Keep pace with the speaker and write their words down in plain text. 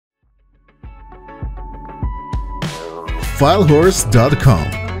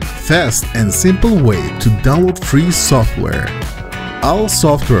FileHorse.com. Fast and simple way to download free software. All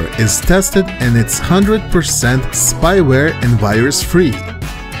software is tested and it's 100% spyware and virus free.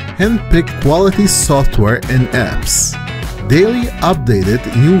 Handpick quality software and apps. Daily updated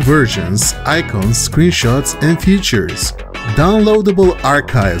new versions, icons, screenshots and features. Downloadable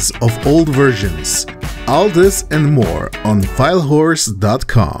archives of old versions. All this and more on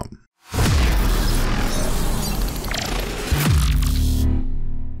FileHorse.com.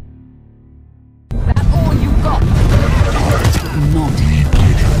 That all you got? Not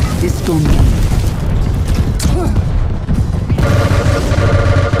this gone.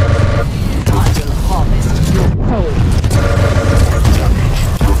 I will harvest your home.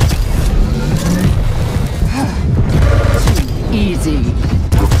 Easy.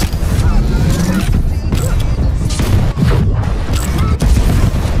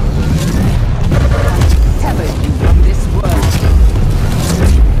 Tether you from this world.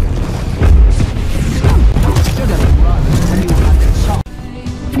 Should have run when you had the chance.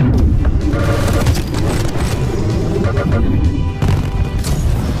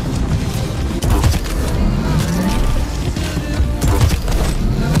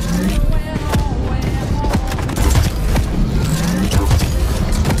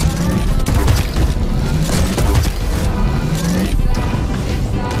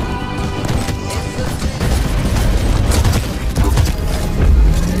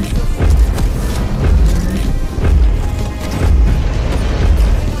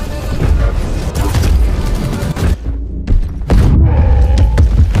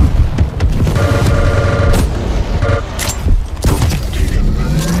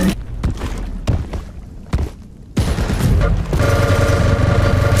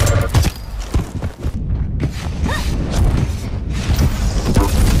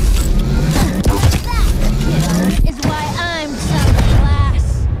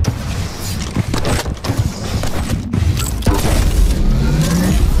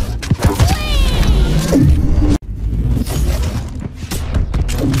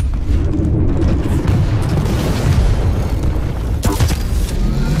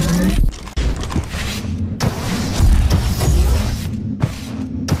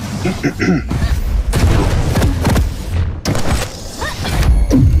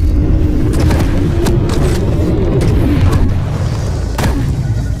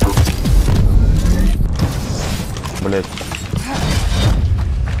 Блять.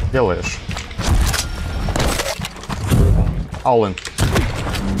 Делаешь. All-in.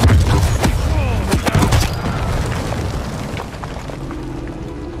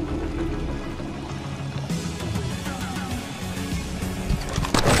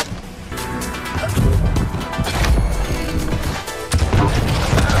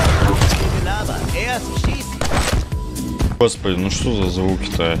 Господи, ну что за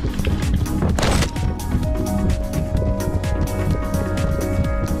звуки-то?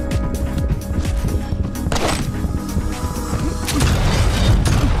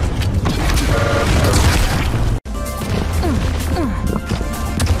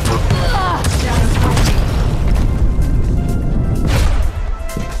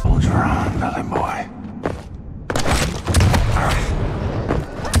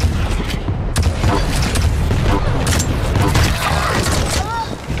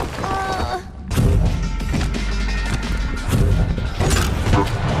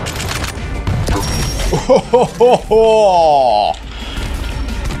 Хо-хо-хо-хо!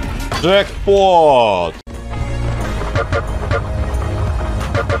 Джекпот!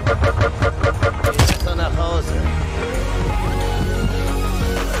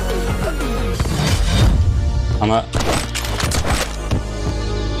 Она...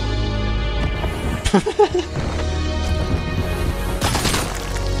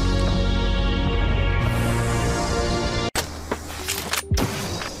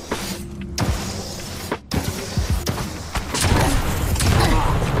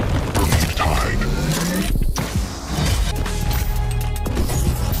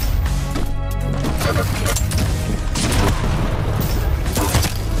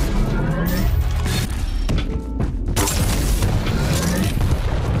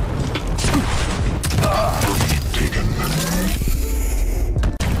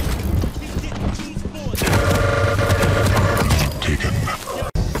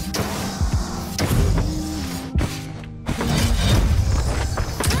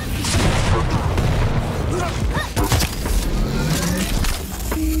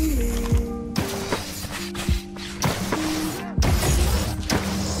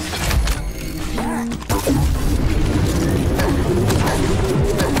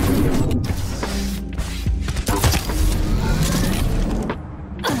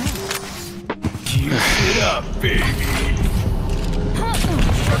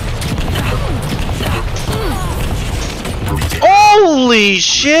 Holy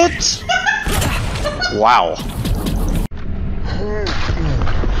shit! Wow.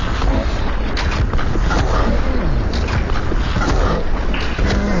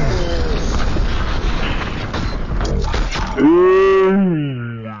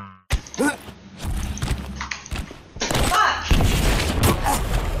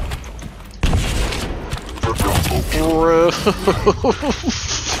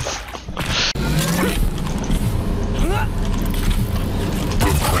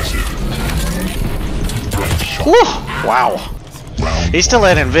 Wow. He still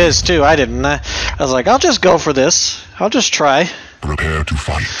had invis too, I didn't. I was like, I'll just go for this. I'll just try. Prepare to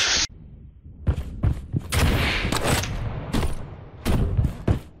fight.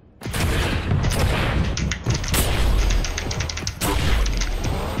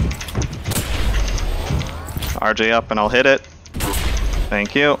 RJ up and I'll hit it.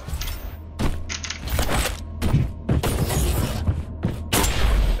 Thank you.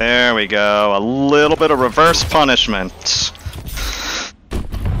 There we go. A little bit of reverse punishment.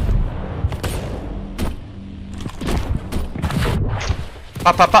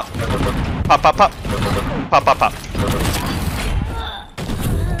 Pop, pop, pop. Pop, pop, pop. Pop, pop, pop.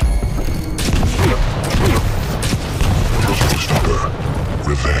 Showstopper.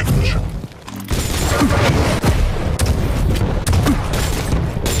 Revenge.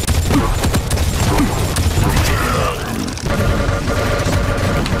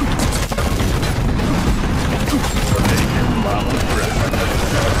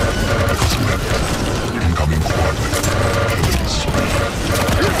 Incoming coordinate. Killing spree.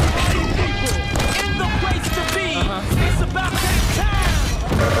 In the place to be. It's about that time.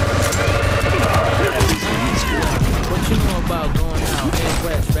 What you know about going out?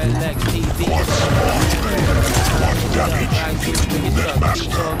 Midwest, Red Lex TV. One damage.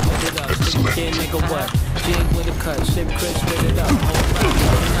 Master. Excellent. Nigga what? Jig with a cut. Ship Chris spit it up.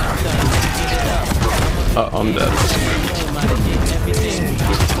 I'm dead.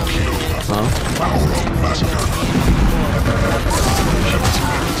 Huh? Massacre.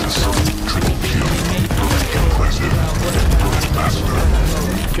 Triple kill. Impressive.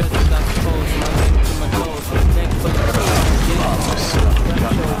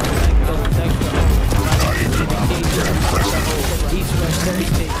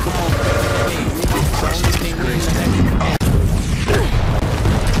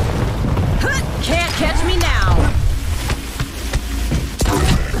 Can't catch me now.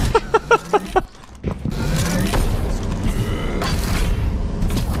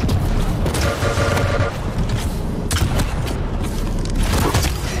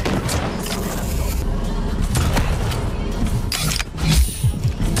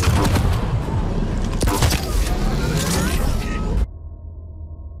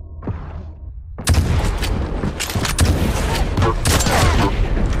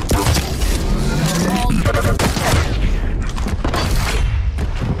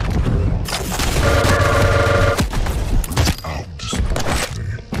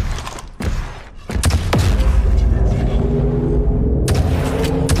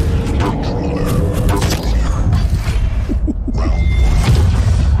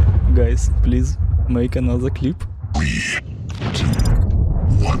 Guys, please make another clip. 3, 2,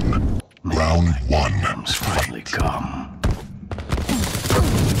 1. Round 1. Finally come.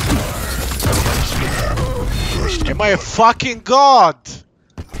 First Am I a fucking god?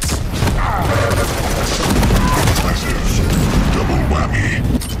 impressive. Double whammy.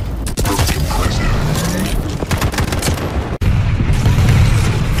 Impressive.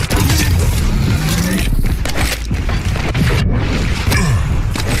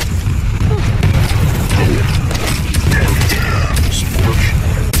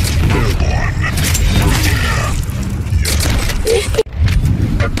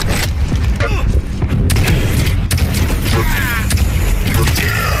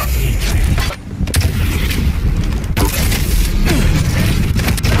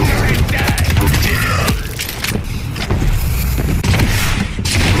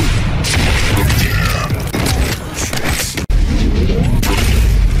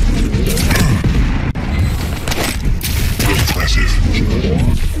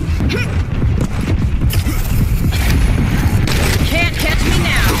 Can't catch me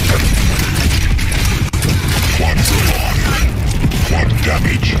now. Quad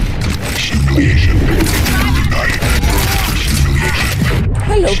damage. Humiliation. Denied. Humiliation.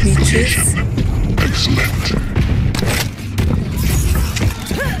 Hello, peaches. Excellent.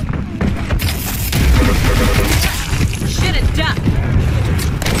 Should have ducked.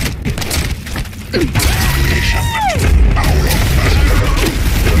 Humiliation. Power of massacre.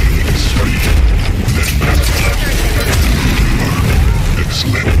 Killing spree. Then massacre.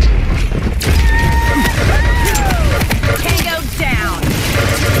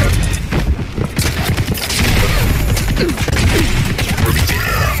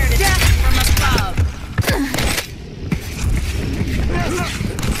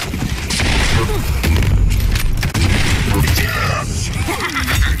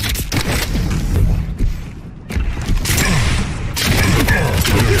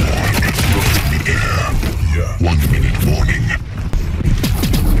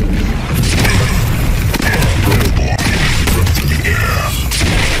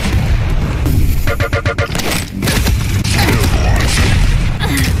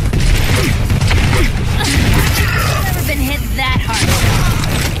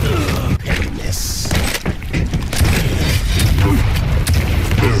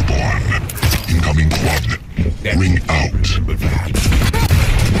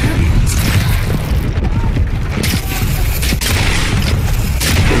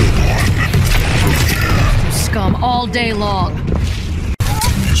 all day long.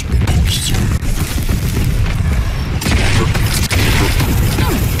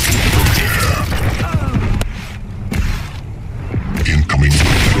 Incoming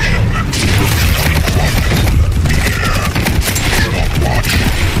protection. Stopwatch.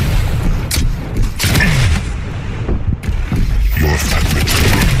 Your fragment.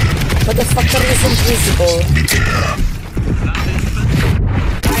 But the fucker is invisible.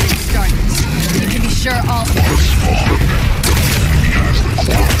 You can be sure all.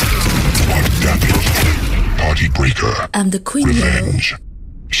 One damage. Party breaker. I'm the queen. Revenge.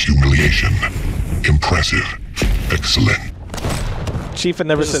 Humiliation. Impressive. Excellent. Chief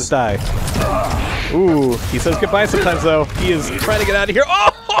never says die. Ooh, he says goodbye sometimes though. He is trying to get out of here. Oh!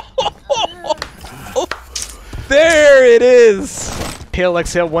 There it is! Hail,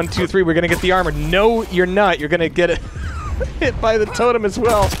 exhale, 1, 2, 3. We're gonna get the armor. No, you're not. You're gonna get it hit by the totem as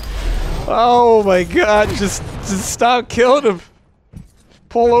well. Oh my god, just stop killing him.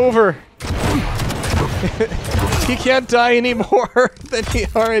 Pull over. He can't die any more than he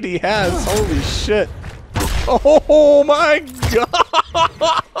already has. Holy shit. Oh my god!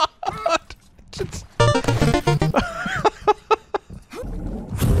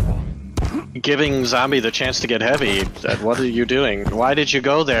 Giving Zombie the chance to get heavy. What are you doing? Why did you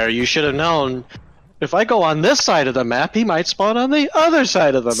go there? You should have known. If I go on this side of the map, he might spawn on the other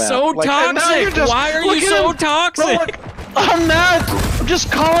side of the map. So like, toxic! Why are you so toxic? Look, I'm not! I'm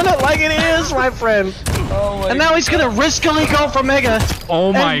just calling it like it is, my friend. Oh my and now he's gonna riskily go for Mega.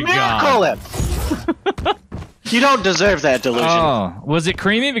 Oh my and god. Miracle it. You don't deserve that delusion. Oh, was it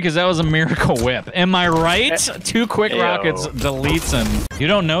creamy? Because that was a miracle whip. Am I right? 2 quick rockets deletes him. You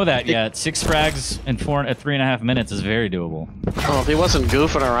don't know that yet. 6 frags in 3.5 minutes is very doable. Well, if he wasn't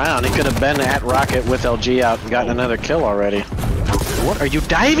goofing around, he could have been at Rocket with LG out and gotten another kill already. What are you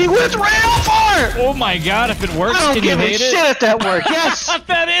diving with rail for? Oh my god, if it works, I don't can you give a hate shit it? if that works. Yes!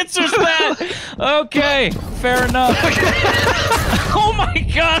 That answers that! Okay, fair enough. Oh my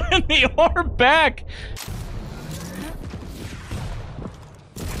god, and the orb back!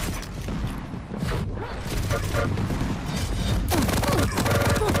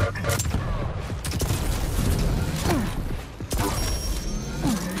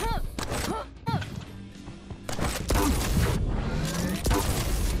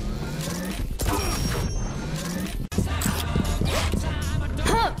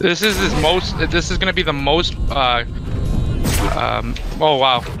 This is gonna be the most oh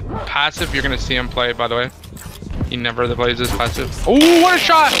wow, passive you're gonna see him play, by the way. He never plays this passive. Oh, what a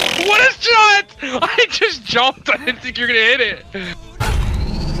shot! What a shot! I just jumped. I didn't think you're gonna hit it.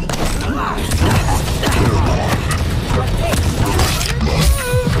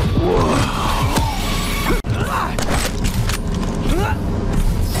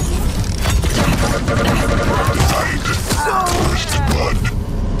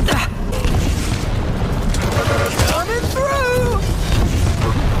 Coming through!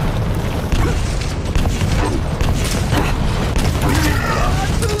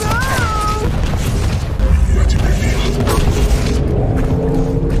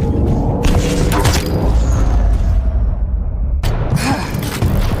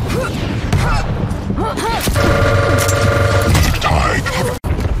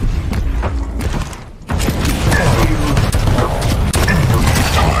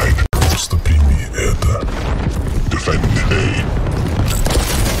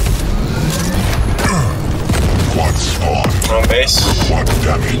 What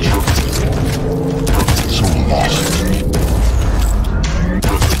damage? So lost.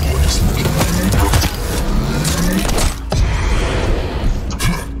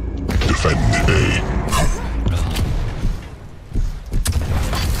 Defend A.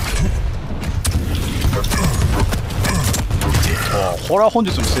これは本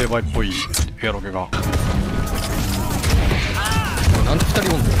日の成敗っぽいヘアロゲが。なんで2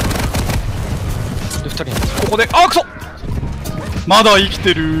人おんの？で2人なんです。ここで、あ、くそ！まだ生き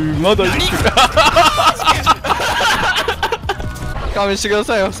てる。まだ生きてる。勘弁してくだ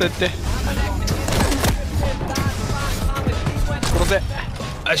さいよ、そうやって。殺せ。よ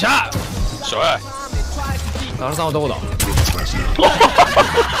っしゃ。しょい。奈良さんはどこだ？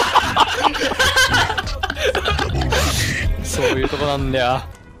そういうとこなんだよ。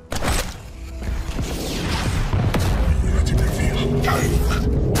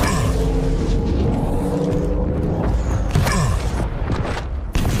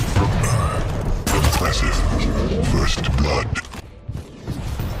First blood.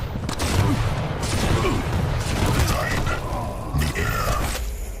 The air.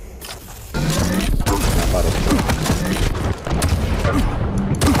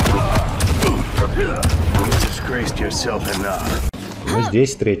 disgraced yourself enough. Мы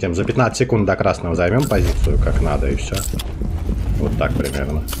здесь третьим. За 15 секунд до красного займем позицию, как надо, и все. Вот так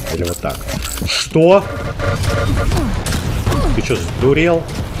примерно. Или вот так. Что? Ты что, сдурел?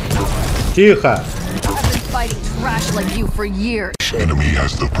 Тихо! Enemy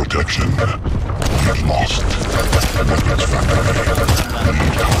has the protection. Get lost. Weapons factory.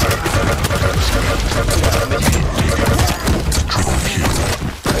 Triple kill.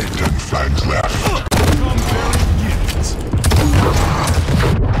 10 flags left.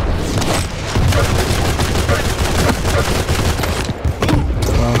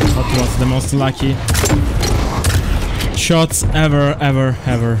 Well, that was the most lucky shots ever,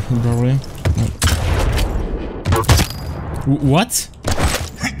 probably. What?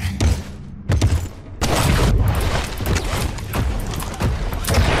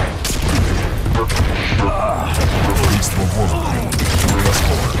 Убийство воздуха.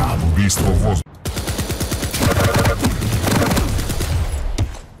 Убийство воздуха.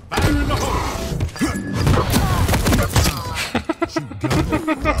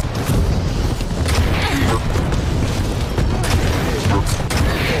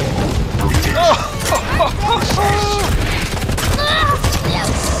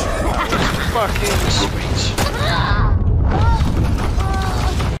 Fucking switch.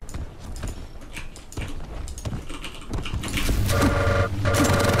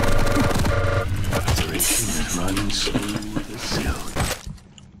 Runs through the silk.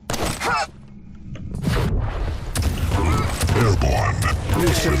 Airborne.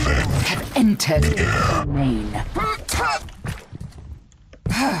 Revenge. Entered the domain.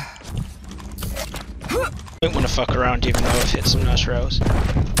 Don't want to fuck around even though I've hit some nice rows.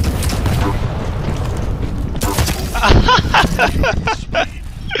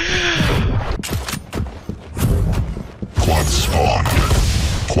 Quad spawn.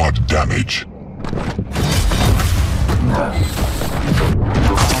 Quad damage.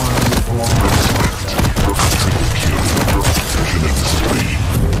 Killing spree.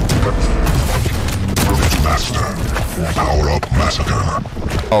 Master. Power up massacre.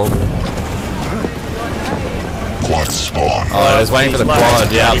 Oh. Quad spawn. Oh, I was waiting for the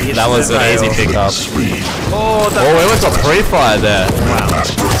quad. Yeah, that was an easy pickup. Oh, we went to pre-fire there. Wow.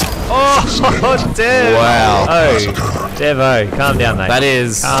 Oh, Dev! Wow. Oh, Devo, calm down, mate. That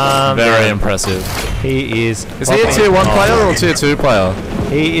is very impressive. He is. Is he a tier 1 player or a tier 2 player?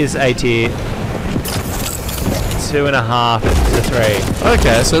 He is a tier 2.5 to 3.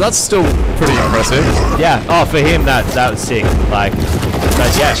 Okay, so that's still pretty impressive. Yeah. Oh, for him, that was sick. Like,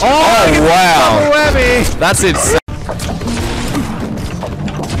 but yeah. Oh wow! Double whammy! That's insane.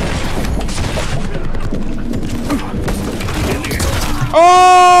 О!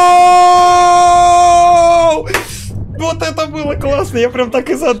 Вот это было классно, я прям так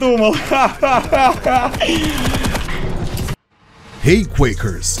и задумал. Hey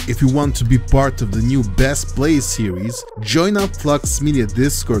Quakers, if you want to be part of the new Best Plays series, join up flukkz Media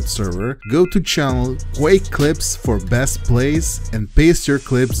Discord server, go to channel Quake Clips for Best Plays and paste your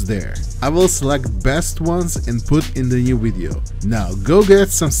clips there. I will select best ones and put in the new video. Now go get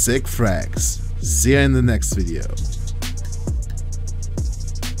some sick frags. See ya in the next video.